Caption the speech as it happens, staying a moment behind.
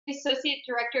Associate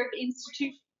Director of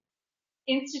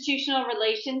Institutional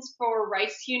Relations for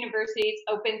Rice University's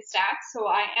OpenStax. So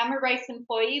I am a Rice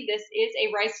employee. This is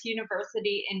a Rice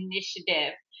University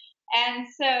initiative. And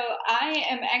so I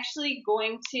am actually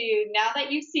going to, now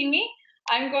that you've seen me,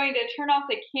 I'm going to turn off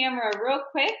the camera real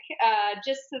quick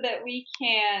just so that we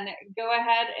can go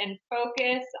ahead and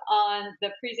focus on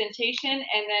the presentation, and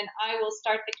then I will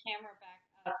start the camera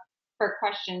back up for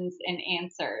questions and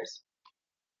answers.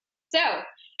 So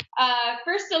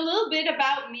first, a little bit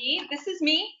about me. This is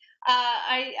me.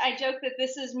 I joke that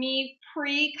this is me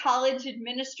pre-college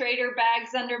administrator,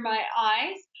 bags under my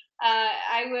eyes.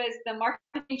 I was the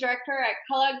marketing director at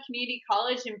Kellogg Community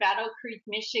College in Battle Creek,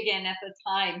 Michigan at the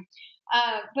time.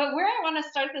 But where I want to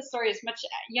start the story is much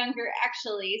younger,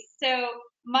 actually. So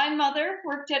my mother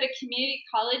worked at a community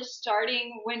college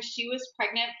starting when she was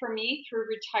pregnant for me through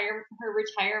her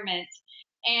retirement.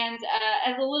 And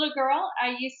as a little girl,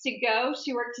 I used to go.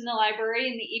 She worked in the library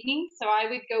in the evening, so I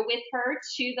would go with her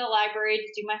to the library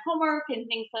to do my homework and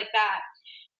things like that.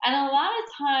 And a lot of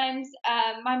times,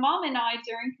 my mom and I,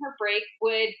 during her break,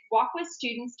 would walk with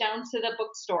students down to the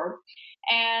bookstore.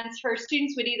 And her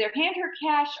students would either hand her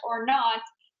cash or not.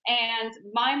 And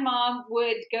my mom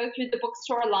would go through the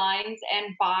bookstore lines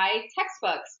and buy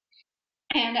textbooks.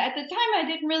 And at the time, I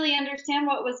didn't really understand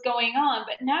what was going on,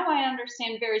 but now I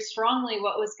understand very strongly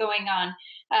what was going on.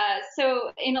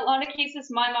 So in a lot of cases,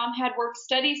 my mom had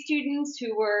work-study students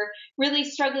who were really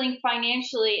struggling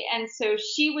financially, and so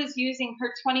she was using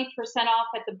her 20% off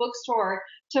at the bookstore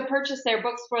to purchase their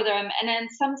books for them, and then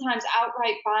sometimes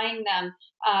outright buying them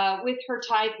with her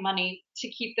tithe money to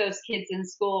keep those kids in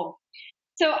school.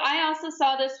 So I also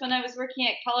saw this when I was working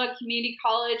at Kellogg Community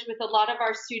College with a lot of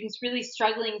our students really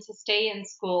struggling to stay in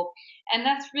school. And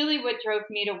that's really what drove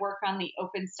me to work on the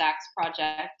OpenStax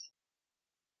project.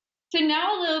 So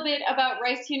now a little bit about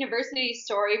Rice University's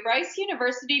story. Rice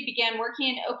University began working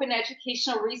in open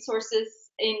educational resources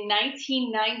in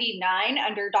 1999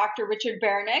 under Dr. Richard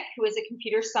Baranek, who is a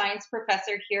computer science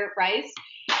professor here at Rice.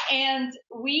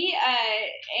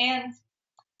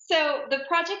 So the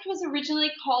project was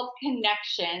originally called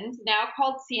Connections, now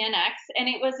called CNX, and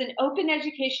it was an open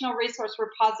educational resource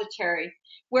repository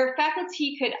where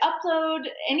faculty could upload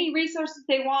any resources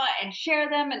they want and share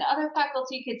them, and other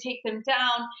faculty could take them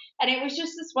down. And it was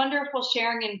just this wonderful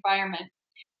sharing environment.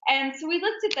 And so we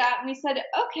looked at that and we said,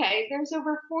 okay, there's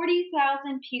over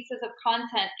 40,000 pieces of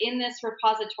content in this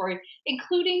repository,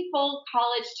 including full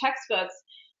college textbooks.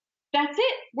 That's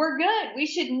it. We're good. We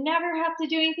should never have to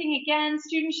do anything again.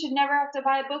 Students should never have to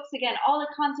buy books again. All the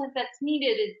content that's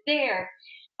needed is there.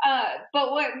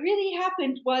 But what really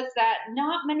happened was that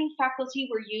not many faculty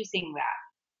were using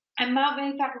that, and not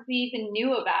many faculty even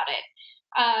knew about it.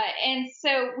 And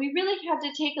so we really had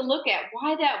to take a look at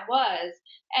why that was,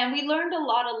 and we learned a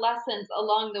lot of lessons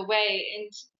along the way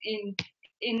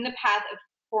in the path of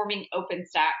forming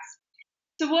OpenStax.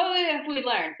 So what have we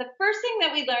learned? The first thing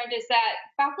that we learned is that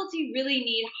faculty really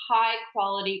need high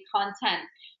quality content.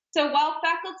 So while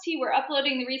faculty were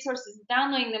uploading the resources and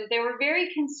downloading them, they were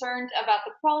very concerned about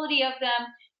the quality of them.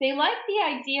 They liked the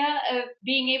idea of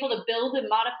being able to build and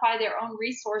modify their own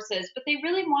resources, but they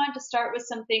really wanted to start with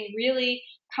something really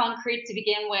concrete to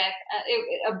begin with,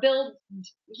 a build,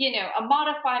 a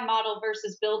modify model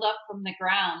versus build up from the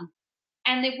ground.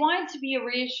 And they wanted to be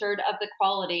reassured of the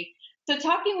quality. So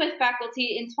talking with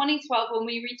faculty in 2012, when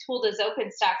we retooled as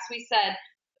OpenStax, we said,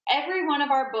 every one of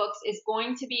our books is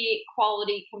going to be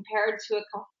quality compared to a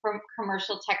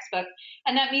commercial textbook.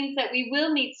 And that means that we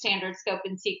will meet standard scope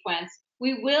and sequence.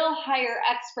 We will hire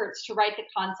experts to write the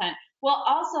content. We'll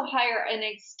also hire an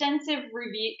extensive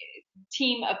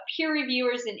team of peer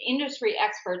reviewers and industry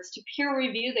experts to peer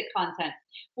review the content.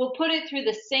 We'll put it through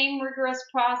the same rigorous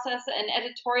process and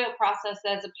editorial process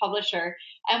as a publisher,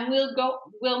 and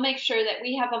we'll make sure that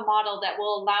we have a model that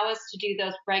will allow us to do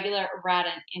those regular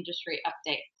errata industry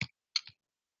updates.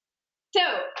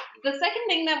 So the second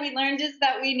thing that we learned is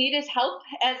that we needed help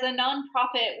as a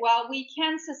nonprofit. While we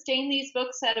can sustain these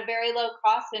books at a very low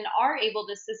cost and are able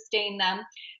to sustain them,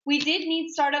 we did need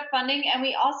startup funding, and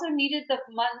we also needed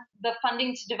the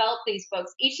funding to develop these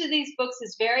books. Each of these books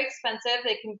is very expensive.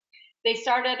 They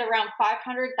start at around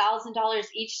 $500,000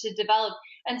 each to develop,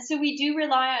 and so we do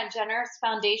rely on generous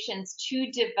foundations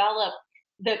to develop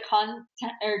the content,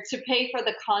 or to pay for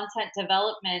the content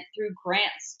development through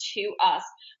grants to us.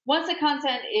 Once the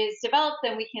content is developed,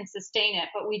 then we can sustain it,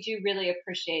 but we do really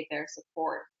appreciate their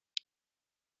support.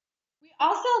 We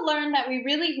also learned that we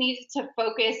really needed to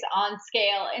focus on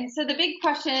scale. And so the big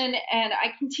question, and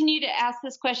I continue to ask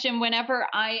this question whenever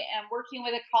I am working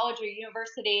with a college or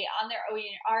university on their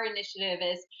OER initiative,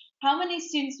 is how many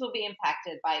students will be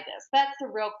impacted by this? That's the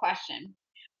real question.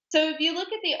 So if you look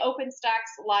at the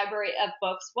OpenStax library of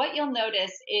books, what you'll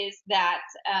notice is that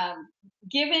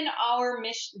given our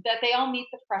mission, that they all meet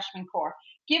the freshman core,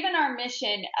 given our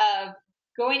mission of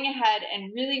going ahead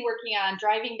and really working on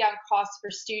driving down costs for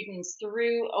students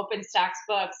through OpenStax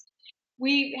books,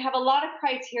 we have a lot of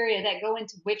criteria that go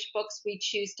into which books we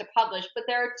choose to publish, but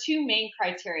there are two main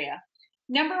criteria.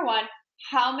 Number one,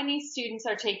 how many students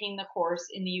are taking the course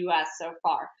in the US so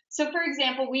far? So for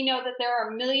example, we know that there are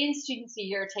a million students a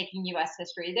year taking US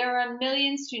history. There are a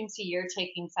million students a year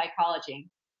taking psychology.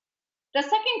 The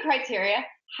second criteria,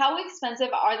 how expensive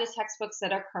are the textbooks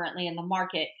that are currently in the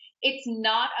market? It's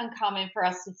not uncommon for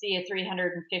us to see a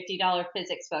 $350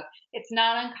 physics book. It's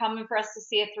not uncommon for us to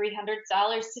see a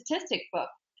 $300 statistics book.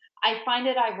 I find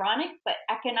it ironic, but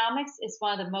economics is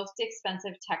one of the most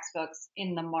expensive textbooks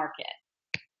in the market.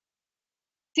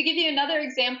 To give you another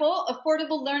example,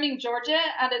 Affordable Learning Georgia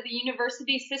out of the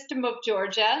University System of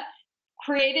Georgia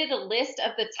created a list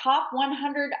of the top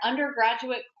 100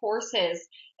 undergraduate courses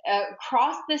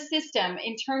across the system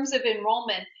in terms of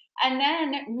enrollment, and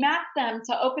then map them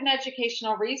to open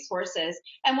educational resources.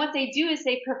 And what they do is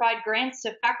they provide grants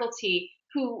to faculty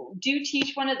who do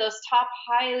teach one of those top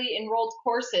highly enrolled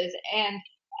courses and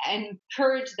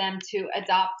encourage them to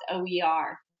adopt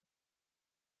OER.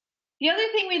 The other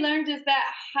thing we learned is that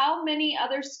how many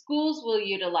other schools will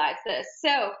utilize this.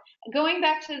 So going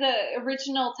back to the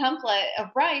original template of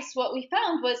Rice, what we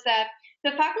found was that the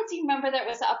faculty member that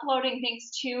was uploading things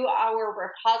to our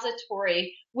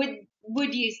repository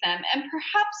would use them, and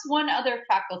perhaps one other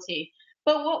faculty.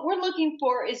 But what we're looking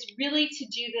for is really to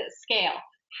do the scale.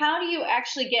 How do you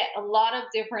actually get a lot of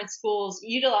different schools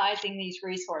utilizing these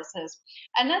resources?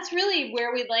 And that's really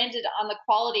where we landed on the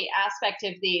quality aspect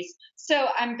of these. So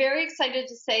I'm very excited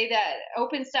to say that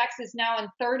OpenStax is now in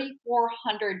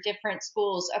 3,400 different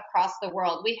schools across the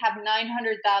world. We have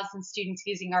 900,000 students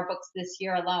using our books this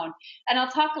year alone. And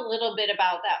I'll talk a little bit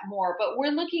about that more, but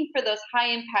we're looking for those high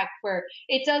impact where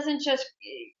it doesn't just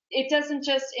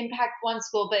impact one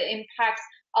school, but impacts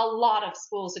a lot of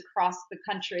schools across the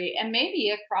country and maybe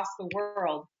across the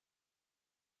world.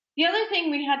 The other thing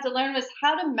we had to learn was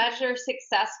how to measure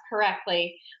success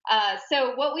correctly.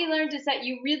 So what we learned is that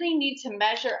you really need to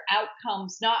measure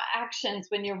outcomes, not actions,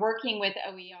 when you're working with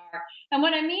OER. And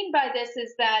what I mean by this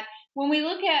is that when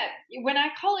I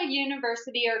call a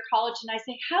university or college and I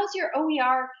say, how's your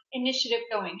OER initiative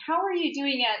going? How are you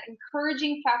doing at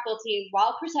encouraging faculty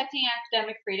while protecting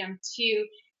academic freedom to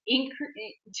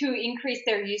increase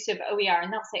their use of OER?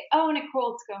 And they'll say, oh,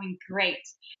 Nicole, it's going great.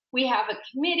 We have a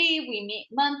committee, we meet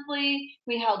monthly,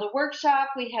 we held a workshop,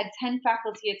 we had 10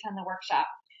 faculty attend the workshop.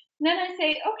 And then I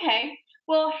say, okay,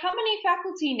 well, how many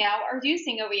faculty now are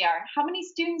using OER? How many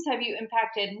students have you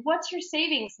impacted? And what's your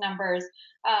savings numbers?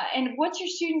 And what's your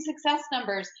student success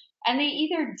numbers? And they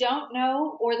either don't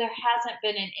know or there hasn't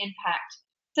been an impact.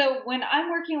 So when I'm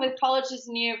working with colleges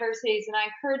and universities, and I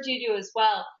encourage you to as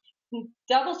well,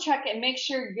 double check and make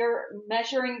sure you're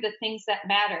measuring the things that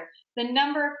matter. The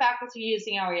number of faculty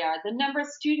using OER, the number of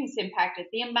students impacted,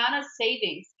 the amount of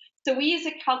savings. So we use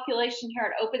a calculation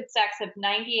here at OpenStax of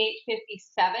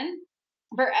 98.57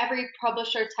 for every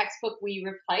publisher textbook we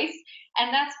replace.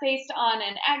 And that's based on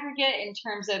an aggregate in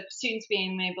terms of students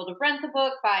being able to rent the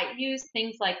book, buy it used,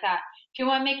 things like that. If you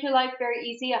want to make your life very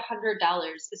easy, $100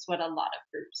 is what a lot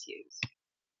of groups use.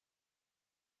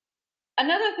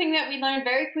 Another thing that we learned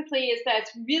very quickly is that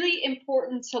it's really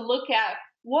important to look at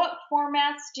what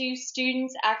formats do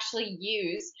students actually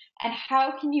use and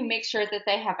how can you make sure that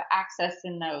they have access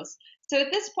in those. So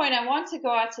at this point, I want to go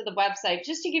out to the website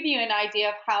just to give you an idea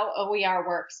of how OER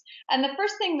works. And the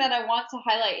first thing that I want to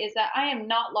highlight is that I am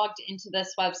not logged into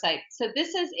this website. So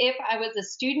this is if I was a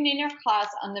student in your class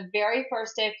on the very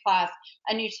first day of class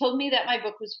and you told me that my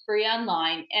book was free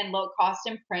online and low cost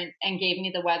in print and gave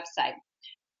me the website.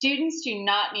 Students do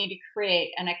not need to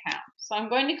create an account. So I'm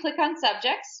going to click on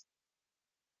subjects.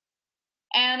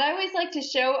 And I always like to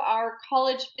show our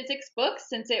college physics book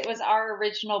since it was our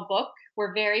original book.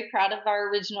 We're very proud of our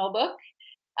original book.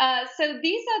 So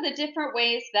these are the different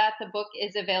ways that the book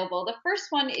is available. The first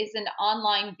one is an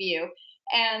online view.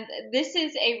 And this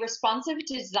is a responsive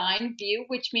design view,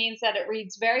 which means that it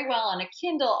reads very well on a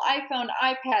Kindle, iPhone,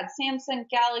 iPad, Samsung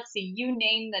Galaxy, you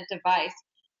name the device.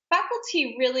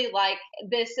 Faculty really like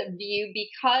this view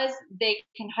because they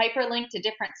can hyperlink to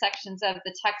different sections of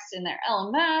the text in their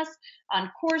LMS,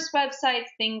 on course websites,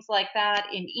 things like that,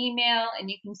 in email, and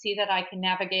you can see that I can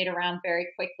navigate around very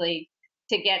quickly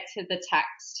to get to the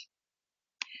text.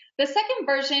 The second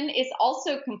version is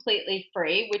also completely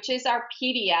free, which is our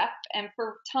PDF. And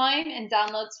for time and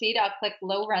download speed, I'll click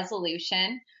low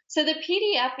resolution. So the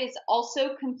PDF is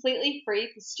also completely free.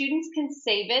 The students can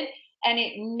save it and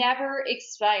it never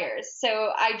expires.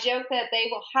 So I joke that they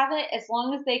will have it as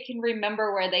long as they can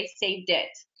remember where they saved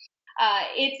it.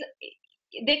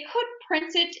 They could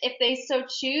print it if they so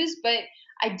choose, but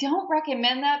I don't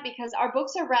recommend that because our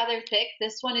books are rather thick.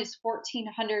 This one is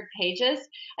 1,400 pages.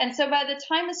 And so by the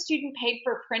time a student paid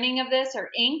for printing of this or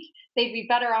ink, they'd be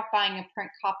better off buying a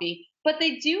print copy. But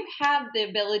they do have the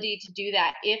ability to do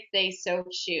that if they so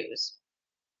choose.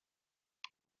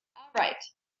 All right.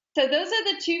 So those are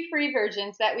the two free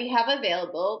versions that we have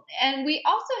available. And we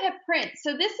also have print.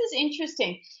 So this is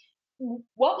interesting.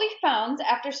 What we found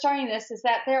after starting this is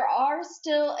that there are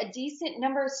still a decent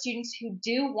number of students who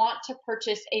do want to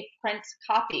purchase a print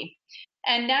copy.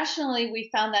 And nationally, we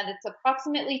found that it's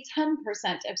approximately 10%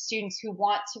 of students who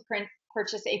want to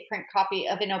purchase a print copy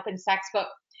of an OpenStax book.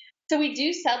 So we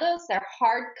do sell those. They're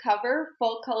hardcover,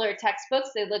 full-color textbooks.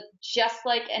 They look just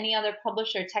like any other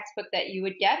publisher textbook that you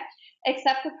would get,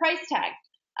 except the price tag.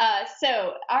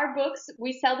 So our books,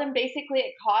 we sell them basically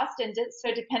at cost, and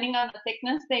so depending on the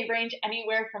thickness, they range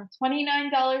anywhere from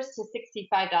 $29 to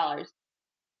 $65.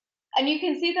 And you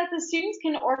can see that the students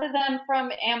can order them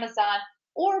from Amazon,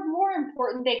 or more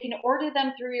important, they can order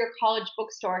them through your college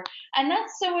bookstore. And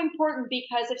that's so important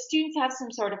because if students have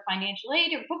some sort of financial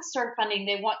aid or bookstore funding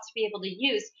they want to be able to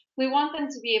use, we want them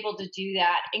to be able to do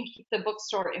that and keep the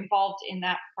bookstore involved in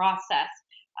that process.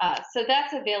 So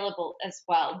that's available as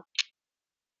well.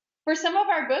 For some of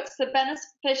our books, the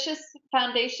Beneficious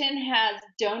Foundation has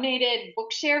donated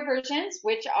Bookshare versions,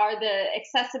 which are the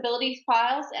accessibility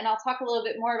files, and I'll talk a little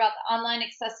bit more about the online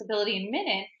accessibility in a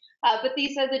minute, but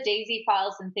these are the DAISY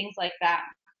files and things like that.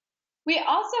 We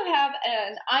also have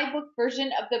an iBook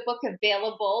version of the book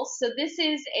available. So this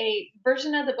is a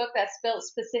version of the book that's built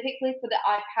specifically for the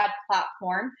iPad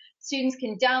platform. Students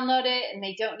can download it and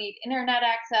they don't need internet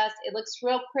access. It looks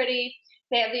real pretty.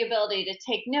 They have the ability to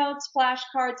take notes,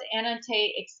 flashcards,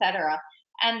 annotate, etc.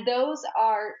 And those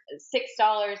are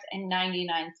 $6.99.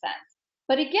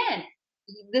 But again,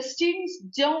 the students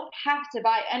don't have to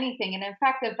buy anything. And in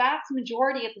fact, the vast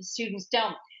majority of the students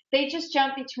don't. They just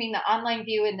jump between the online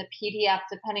view and the PDF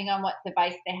depending on what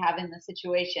device they have in the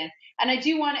situation. And I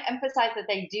do want to emphasize that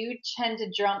they do tend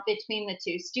to jump between the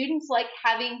two. Students like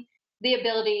having the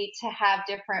ability to have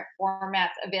different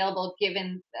formats available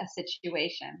given a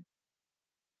situation.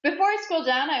 Before I scroll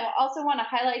down, I also want to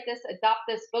highlight this Adopt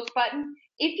This Book button.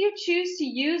 If you choose to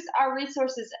use our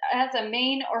resources as a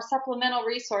main or supplemental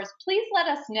resource, please let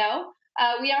us know.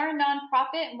 We are a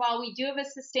nonprofit, and while we do have a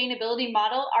sustainability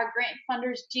model, our grant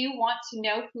funders do want to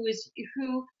know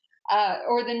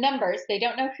or the numbers, they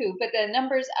don't know who, but the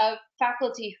numbers of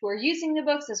faculty who are using the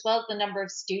books as well as the number of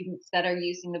students that are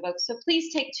using the books. So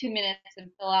please take 2 minutes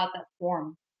and fill out that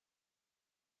form.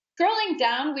 Scrolling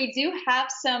down, we do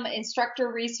have some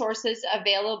instructor resources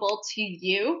available to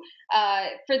you.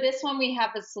 For this one, we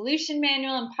have a solution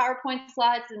manual and PowerPoint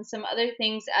slides and some other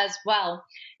things as well.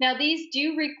 Now, these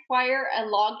do require a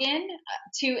login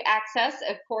to access,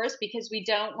 of course, because we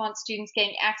don't want students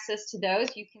getting access to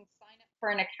those. You can sign up for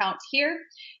an account here.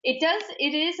 It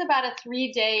is about a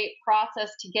 3-day process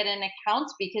to get an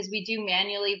account because we do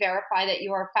manually verify that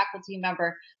you are a faculty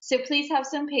member. So please have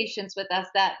some patience with us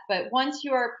but once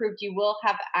you are approved, you will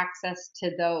have access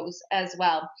to those as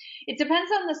well. It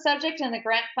depends on the subject and the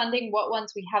grant funding, what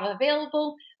ones we have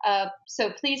available.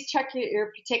 So please check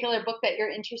your particular book that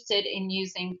you're interested in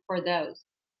using for those.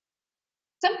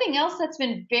 Something else that's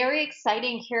been very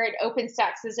exciting here at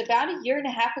OpenStax is about a year and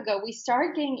a half ago, we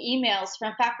started getting emails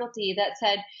from faculty that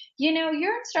said, you know,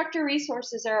 your instructor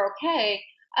resources are okay,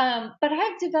 but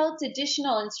I've developed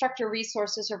additional instructor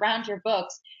resources around your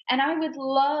books, and I would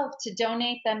love to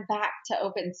donate them back to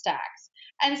OpenStax.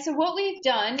 And so what we've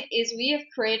done is we have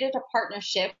created a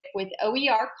partnership with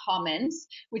OER Commons,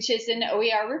 which is an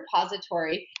OER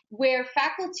repository, where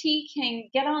faculty can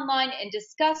get online and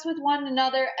discuss with one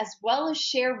another as well as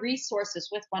share resources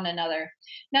with one another.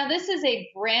 Now, this is a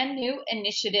brand new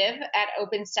initiative at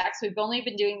OpenStax. We've only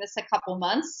been doing this a couple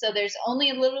months, so there's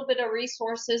only a little bit of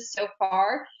resources so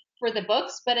far for the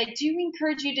books, but I do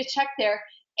encourage you to check there.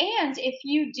 And if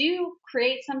you do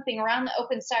create something around the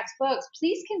OpenStax books,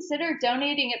 please consider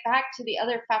donating it back to the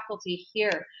other faculty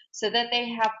here so that they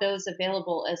have those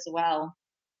available as well.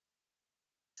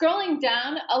 Scrolling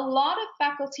down, a lot of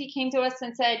faculty came to us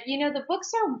and said, the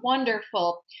books are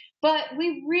wonderful, but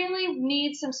we really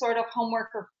need some sort of homework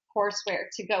or courseware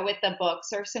to go with the books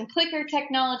or some clicker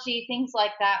technology, things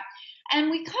like that.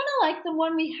 And we kind of like the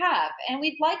one we have, and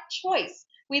we'd like choice.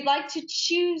 We'd like to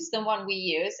choose the one we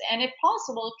use, and if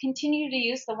possible, continue to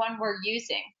use the one we're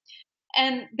using.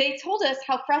 And they told us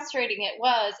how frustrating it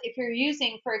was if you're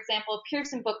using, for example, a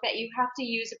Pearson book that you have to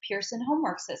use a Pearson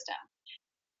homework system.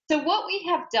 So what we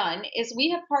have done is we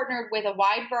have partnered with a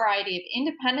wide variety of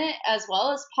independent as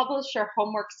well as publisher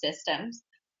homework systems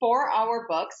for our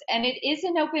books. And it is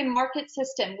an open market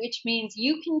system, which means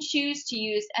you can choose to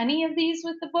use any of these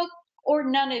with the book or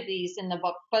none of these in the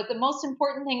book. But the most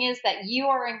important thing is that you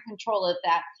are in control of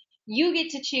that. You get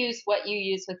to choose what you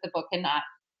use with the book and not.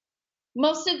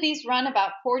 Most of these run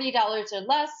about $40 or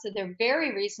less, so they're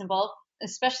very reasonable,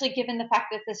 especially given the fact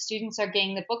that the students are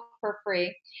getting the book for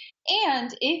free.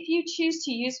 And if you choose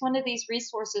to use one of these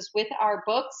resources with our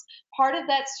books, part of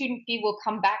that student fee will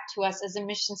come back to us as a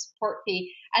mission support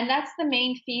fee. And that's the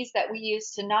main fees that we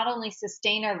use to not only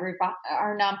sustain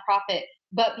our nonprofit,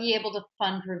 but be able to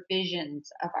fund revisions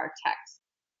of our text.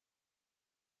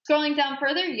 Scrolling down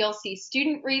further, you'll see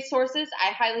student resources.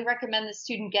 I highly recommend the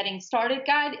Student Getting Started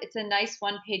Guide. It's a nice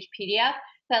one-page PDF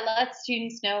that lets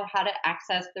students know how to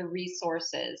access the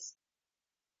resources.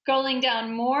 Scrolling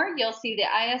down more, you'll see the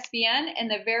ISBN and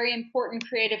the very important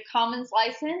Creative Commons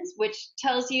license, which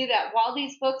tells you that while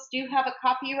these books do have a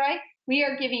copyright, we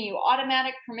are giving you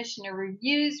automatic permission to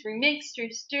reuse, remix,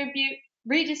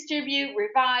 redistribute,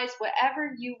 revise,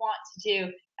 whatever you want to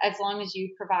do, as long as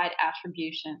you provide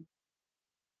attribution.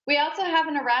 We also have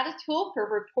an errata tool for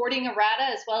reporting errata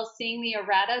as well as seeing the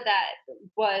errata that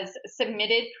was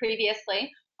submitted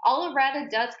previously. All errata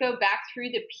does go back through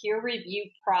the peer review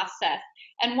process.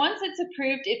 And once it's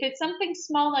approved, if it's something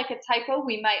small like a typo,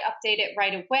 we might update it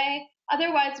right away.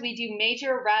 Otherwise, we do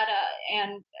major errata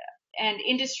and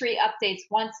industry updates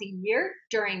once a year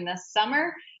during the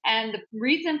summer. And the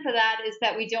reason for that is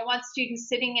that we don't want students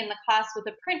sitting in the class with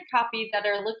a print copy that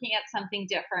are looking at something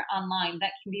different online.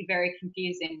 That can be very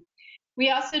confusing.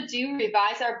 We also do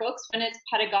revise our books when it's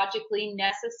pedagogically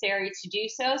necessary to do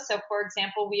so. So for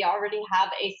example, we already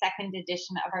have a second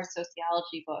edition of our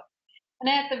sociology book. And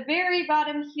at the very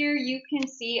bottom here, you can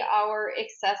see our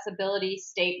accessibility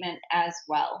statement as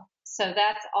well. So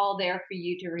that's all there for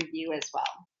you to review as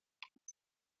well.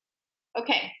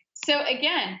 Okay, so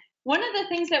again, one of the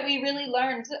things that we really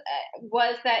learned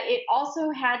was that it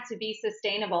also had to be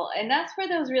sustainable, and that's where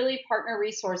those really partner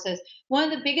resources. One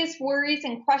of the biggest worries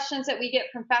and questions that we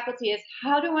get from faculty is,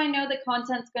 how do I know the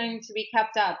content's going to be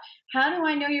kept up? How do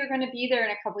I know you're going to be there in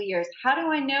a couple of years? How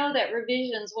do I know that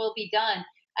revisions will be done?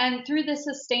 And through the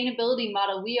sustainability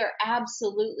model, we are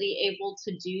absolutely able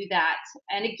to do that.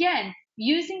 And again,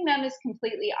 using them is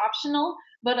completely optional,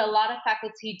 but a lot of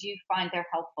faculty do find they're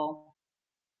helpful.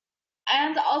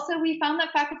 And also we found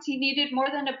that faculty needed more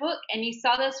than a book. And you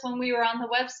saw this when we were on the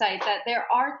website, that there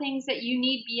are things that you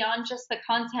need beyond just the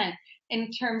content in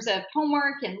terms of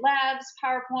homework and labs,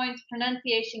 PowerPoints,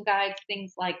 pronunciation guides,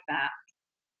 things like that.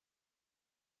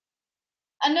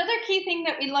 Another key thing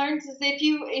that we learned is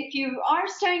if you are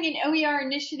starting an OER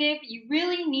initiative, you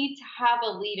really need to have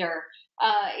a leader.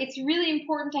 It's really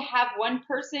important to have one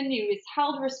person who is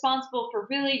held responsible for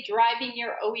really driving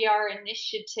your OER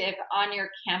initiative on your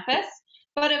campus.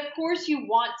 But of course, you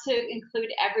want to include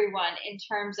everyone in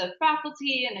terms of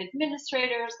faculty and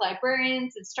administrators,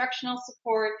 librarians, instructional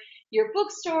support, your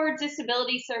bookstore,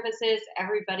 disability services,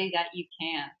 everybody that you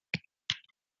can.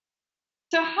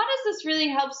 So how does this really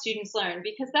help students learn?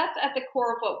 Because that's at the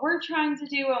core of what we're trying to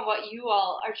do and what you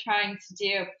all are trying to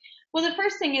do. Well, the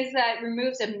first thing is that it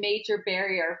removes a major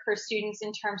barrier for students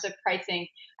in terms of pricing.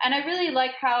 And I really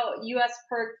like how US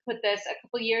PERG put this a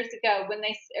couple years ago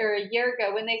or a year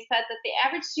ago when they said that the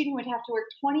average student would have to work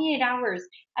 28 hours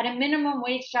at a minimum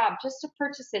wage job just to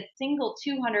purchase a single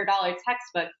 $200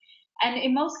 textbook. And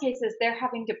in most cases, they're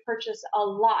having to purchase a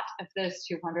lot of those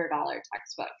 $200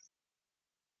 textbooks.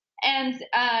 And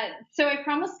so I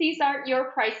promise these aren't your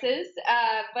prices,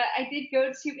 but I did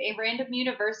go to a random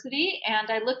university and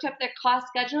I looked up their class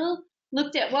schedule,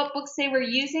 looked at what books they were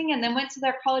using, and then went to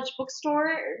their college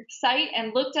bookstore site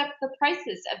and looked up the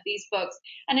prices of these books.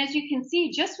 And as you can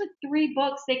see, just with 3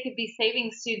 books, they could be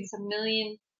saving students $1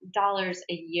 million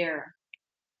a year.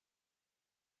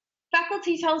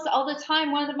 Faculty tell us all the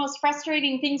time one of the most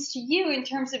frustrating things to you in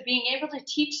terms of being able to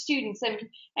teach students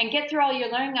and get through all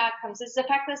your learning outcomes is the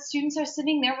fact that students are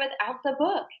sitting there without the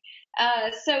book.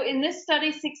 So in this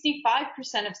study,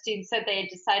 65% of students said they had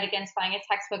decided against buying a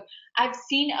textbook. I've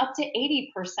seen up to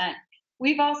 80%.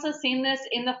 We've also seen this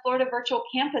in the Florida virtual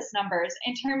campus numbers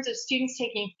in terms of students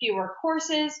taking fewer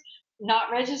courses,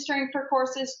 not registering for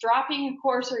courses, dropping a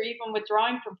course, or even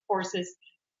withdrawing from courses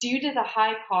due to the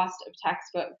high cost of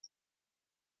textbooks.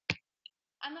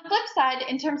 On the flip side,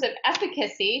 in terms of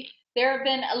efficacy, there have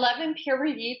been 11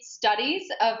 peer-reviewed studies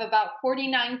of about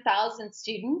 49,000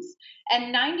 students,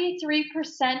 and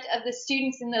 93% of the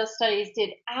students in those studies did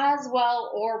as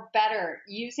well or better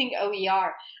using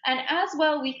OER. And as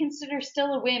well, we consider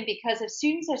still a win, because if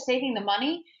students are saving the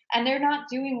money and they're not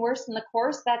doing worse in the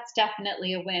course, that's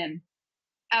definitely a win.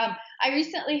 I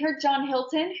recently heard John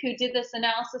Hilton, who did this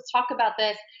analysis, talk about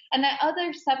this, and that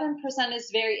other 7% is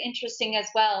very interesting as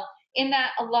well, in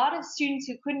that a lot of students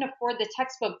who couldn't afford the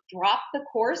textbook dropped the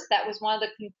course. That was one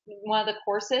of the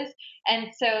courses, and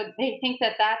so they think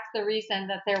that that's the reason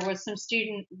that there was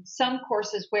some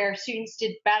courses where students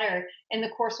did better in the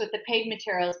course with the paid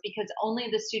materials, because only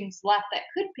the students left that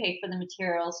could pay for the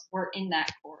materials were in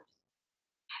that course.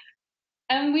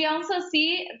 And we also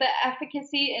see the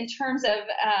efficacy in terms of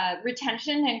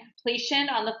retention and completion.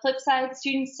 On the flip side,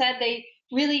 students said they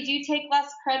really do take less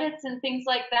credits and things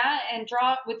like that and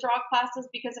withdraw classes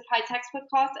because of high textbook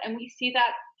costs. And we see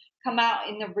that come out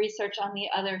in the research on the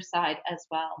other side as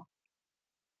well.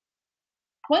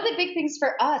 One of the big things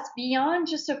for us, beyond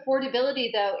just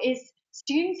affordability though, is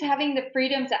students having the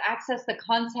freedom to access the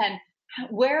content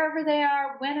wherever they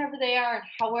are, whenever they are, and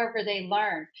however they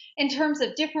learn, in terms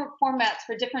of different formats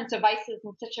for different devices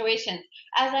and situations.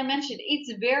 As I mentioned,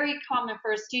 it's very common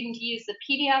for a student to use the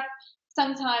PDF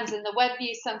sometimes and the web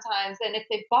view sometimes, and if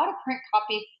they've bought a print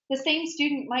copy, the same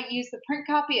student might use the print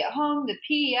copy at home, the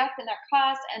PDF in their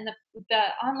class, and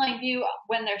the online view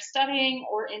when they're studying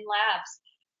or in labs.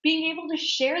 Being able to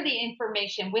share the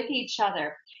information with each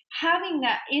other, having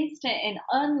that instant and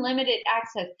unlimited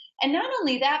access, and not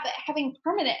only that, but having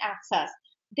permanent access.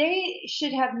 They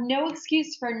should have no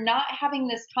excuse for not having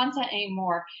this content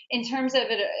anymore in terms of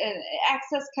an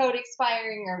access code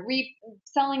expiring or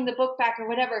selling the book back or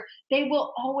whatever. They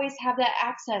will always have that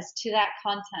access to that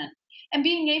content, and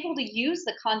being able to use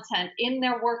the content in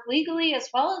their work legally as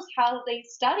well as how they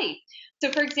study. So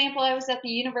for example, I was at the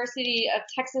University of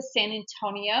Texas, San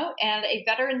Antonio, and a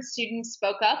veteran student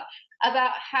spoke up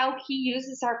about how he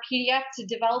uses our PDF to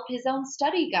develop his own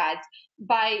study guides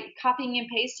by copying and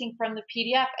pasting from the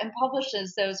PDF, and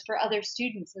publishes those for other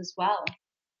students as well.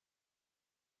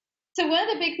 So one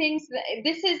of the big things,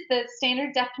 this is the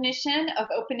standard definition of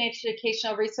open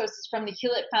educational resources from the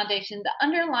Hewlett Foundation. The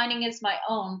underlining is my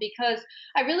own, because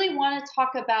I really want to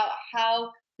talk about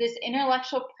how this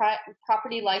intellectual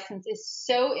property license is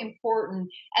so important,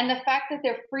 and the fact that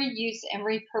they're free use and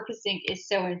repurposing is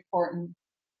so important.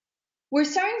 We're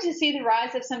starting to see the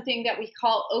rise of something that we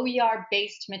call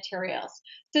OER-based materials.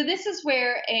 So this is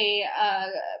where a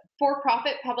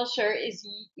for-profit publisher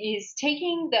is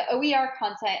taking the OER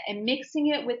content and mixing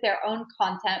it with their own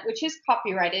content, which is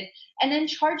copyrighted, and then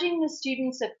charging the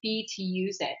students a fee to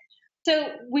use it. So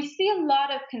we see a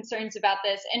lot of concerns about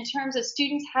this in terms of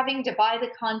students having to buy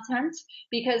the content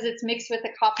because it's mixed with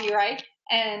the copyright,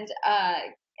 and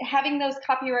having those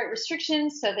copyright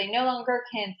restrictions so they no longer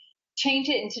can change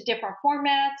it into different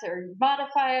formats or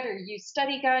modify it or use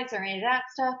study guides or any of that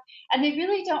stuff. And they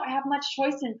really don't have much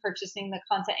choice in purchasing the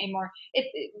content anymore.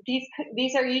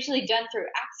 These are usually done through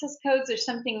access codes or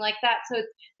something like that. So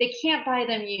they can't buy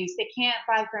them used. They can't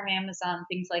buy from Amazon,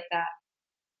 things like that.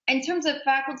 In terms of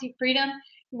faculty freedom,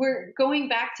 we're going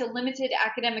back to limited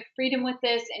academic freedom with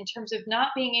this, in terms of not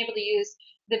being able to use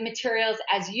the materials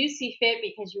as you see fit,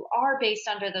 because you are based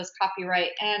under those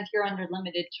copyright and you're under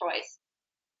limited choice.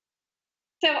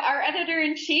 So our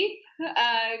editor-in-chief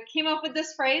came up with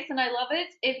this phrase, and I love it.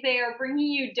 If they are bringing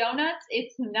you donuts,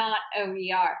 it's not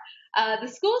OER. The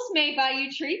schools may buy you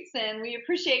treats, and we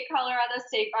appreciate Colorado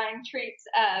State buying treats,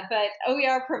 but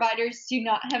OER providers do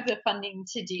not have the funding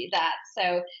to do that.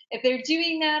 So if they're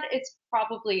doing that, it's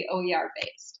probably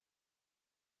OER-based.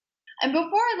 And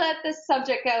before I let this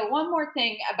subject go, one more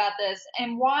thing about this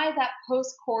and why that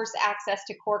post-course access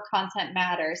to core content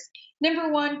matters.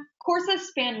 Number one, courses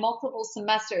span multiple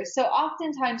semesters, so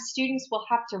oftentimes students will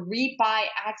have to rebuy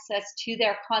access to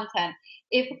their content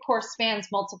if a course spans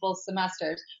multiple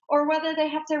semesters, or whether they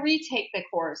have to retake the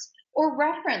course, or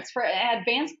reference for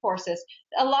advanced courses.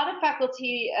 A lot of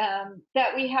faculty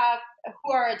that we have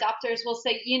who are adopters will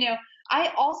say, you know,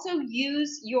 I also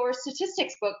use your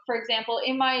statistics book, for example,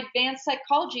 in my advanced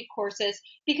psychology courses,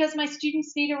 because my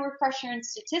students need a refresher in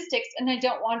statistics and I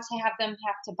don't want to have them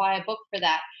have to buy a book for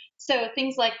that. So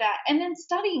things like that. And then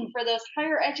studying for those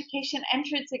higher education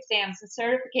entrance exams and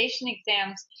certification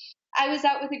exams. I was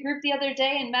out with a group the other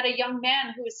day and met a young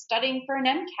man who was studying for an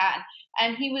MCAT,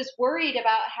 and he was worried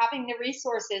about having the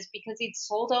resources because he'd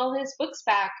sold all his books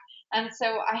back. And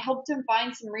so I helped him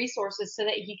find some resources so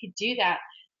that he could do that.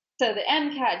 So the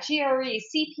MCAT, GRE,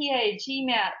 CPA,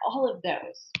 GMAT, all of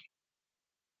those.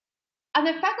 On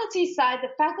the faculty side,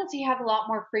 the faculty have a lot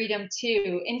more freedom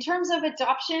too. In terms of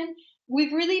adoption,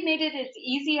 we've really made it as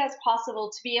easy as possible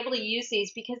to be able to use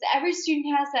these because every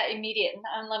student has that immediate and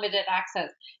unlimited access.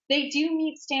 They do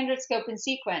meet standard scope and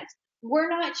sequence. We're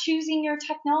not choosing your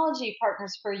technology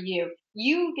partners for you.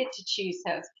 You get to choose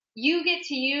those. You get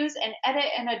to use and edit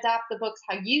and adapt the books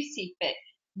how you see fit.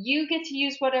 You get to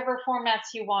use whatever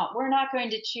formats you want. We're not going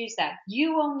to choose that.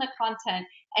 You own the content,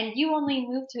 and you only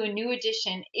move to a new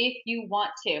edition if you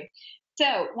want to.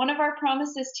 So one of our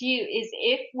promises to you is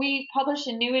if we publish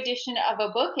a new edition of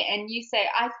a book and you say,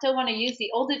 I still want to use the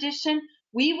old edition,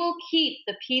 we will keep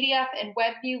the PDF and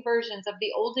web view versions of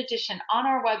the old edition on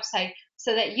our website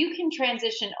so that you can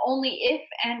transition only if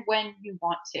and when you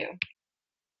want to.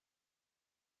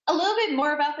 A little bit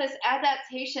more about this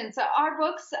adaptation. So our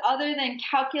books, other than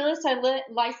calculus, are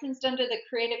licensed under the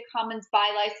Creative Commons BY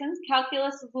license.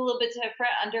 Calculus is a little bit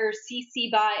different under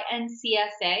CC BY and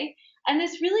CSA. And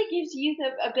this really gives you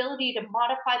the ability to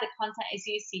modify the content as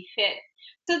you see fit.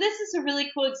 So this is a really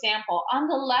cool example. On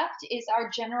the left is our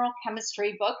general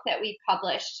chemistry book that we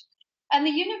published. And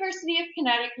the University of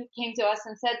Connecticut came to us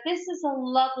and said, this is a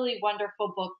lovely,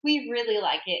 wonderful book. We really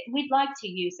like it. We'd like to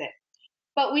use it.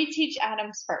 But we teach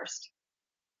atoms first.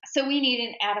 So we need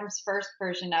an atoms first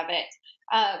version of it,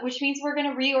 which means we're going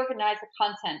to reorganize the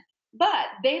content. But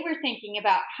they were thinking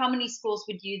about how many schools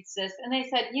would use this. And they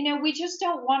said, you know, we just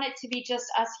don't want it to be just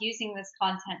us using this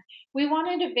content. We want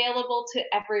it available to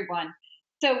everyone.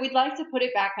 So we'd like to put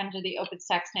it back under the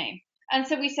OpenStax name. And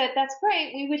so we said, that's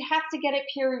great. We would have to get it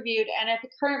peer reviewed. And at the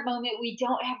current moment, we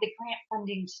don't have the grant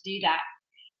funding to do that.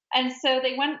 And so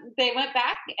they went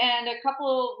back, and a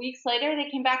couple of weeks later, they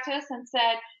came back to us and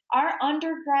said, our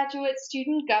undergraduate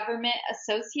student government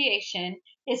association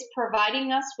is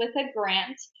providing us with a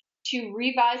grant to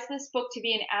revise this book to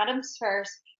be an atoms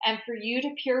first and for you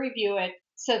to peer review it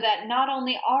so that not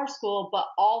only our school, but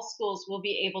all schools will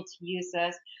be able to use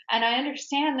this. And I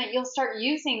understand that you'll start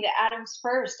using the atoms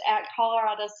first at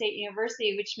Colorado State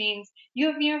University, which means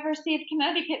you have University of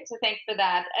Connecticut to thank for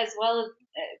that as well as,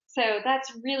 so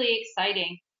that's really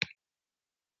exciting.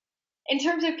 In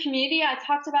terms of community, I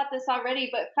talked about this already,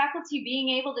 but faculty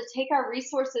being able to take our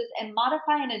resources and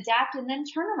modify and adapt and then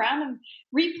turn around and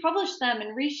republish them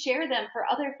and reshare them for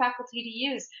other faculty to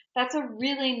use. That's a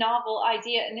really novel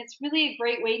idea, and it's really a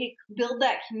great way to build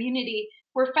that community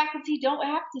where faculty don't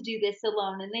have to do this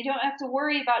alone and they don't have to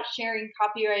worry about sharing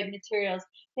copyrighted materials.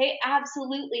 They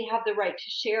absolutely have the right to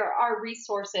share our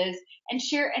resources and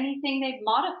share anything they've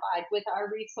modified with our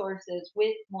resources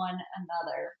with one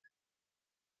another.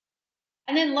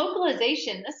 And then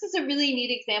localization. This is a really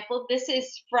neat example. This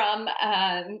is from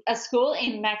a school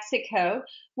in Mexico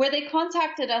where they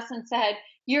contacted us and said,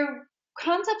 your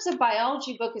concepts of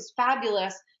biology book is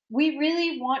fabulous. We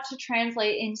really want to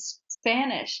translate in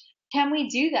Spanish. Can we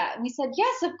do that? And we said,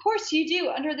 yes, of course you do.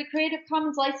 Under the Creative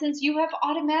Commons license, you have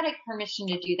automatic permission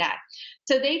to do that.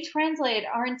 So they translated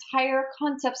our entire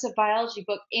concepts of biology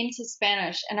book into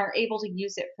Spanish and are able to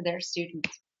use it for their students.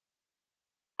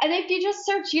 And if you just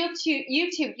search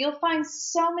YouTube, you'll find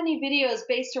so many videos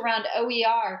based around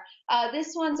OER.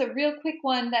 This one's a real quick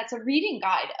one that's a reading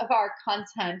guide of our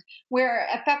content where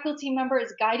a faculty member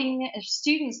is guiding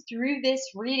students through this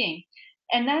reading.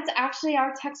 And that's actually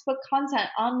our textbook content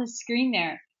on the screen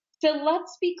there. So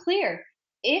let's be clear.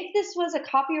 If this was a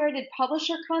copyrighted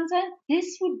publisher content,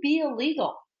 this would be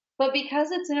illegal. But because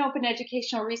it's an open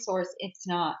educational resource, it's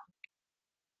not.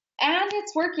 And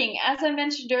it's working. As I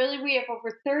mentioned earlier, we have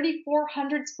over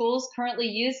 3,400 schools currently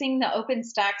using the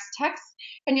OpenStax text,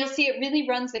 and you'll see it really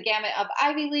runs the gamut of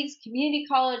Ivy Leagues, community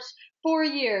college, 4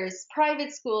 years,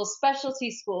 private schools, specialty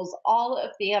schools, all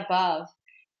of the above.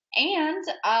 And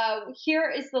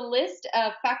here is the list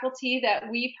of faculty that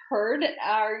we've heard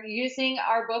are using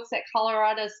our books at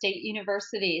Colorado State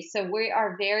University. So we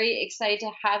are very excited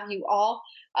to have you all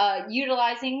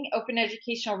utilizing open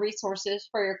educational resources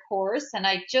for your course. And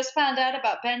I just found out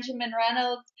about Benjamin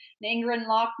Reynolds, Ingrid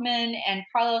Lockman, and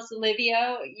Carlos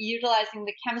Olivio utilizing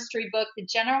the chemistry book, the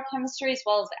general chemistry, as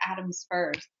well as atoms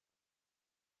first.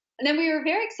 And then we were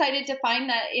very excited to find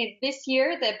that this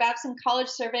year, the Babson College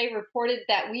Survey reported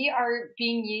that we are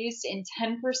being used in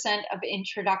 10% of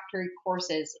introductory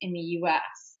courses in the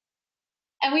U.S.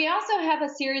 And we also have a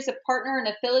series of partner and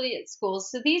affiliate schools.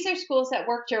 So these are schools that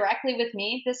work directly with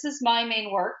me. This is my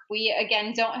main work. We,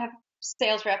 again, don't have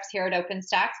sales reps here at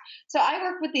OpenStax. So I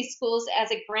work with these schools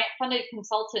as a grant funded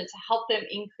consultant to help them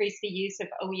increase the use of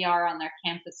OER on their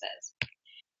campuses.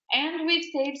 And we've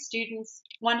saved students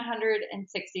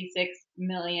 $166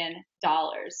 million.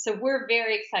 So we're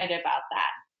very excited about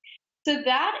that. So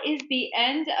that is the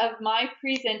end of my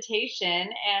presentation,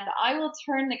 and I will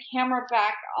turn the camera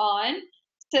back on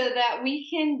so that we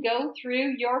can go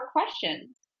through your questions.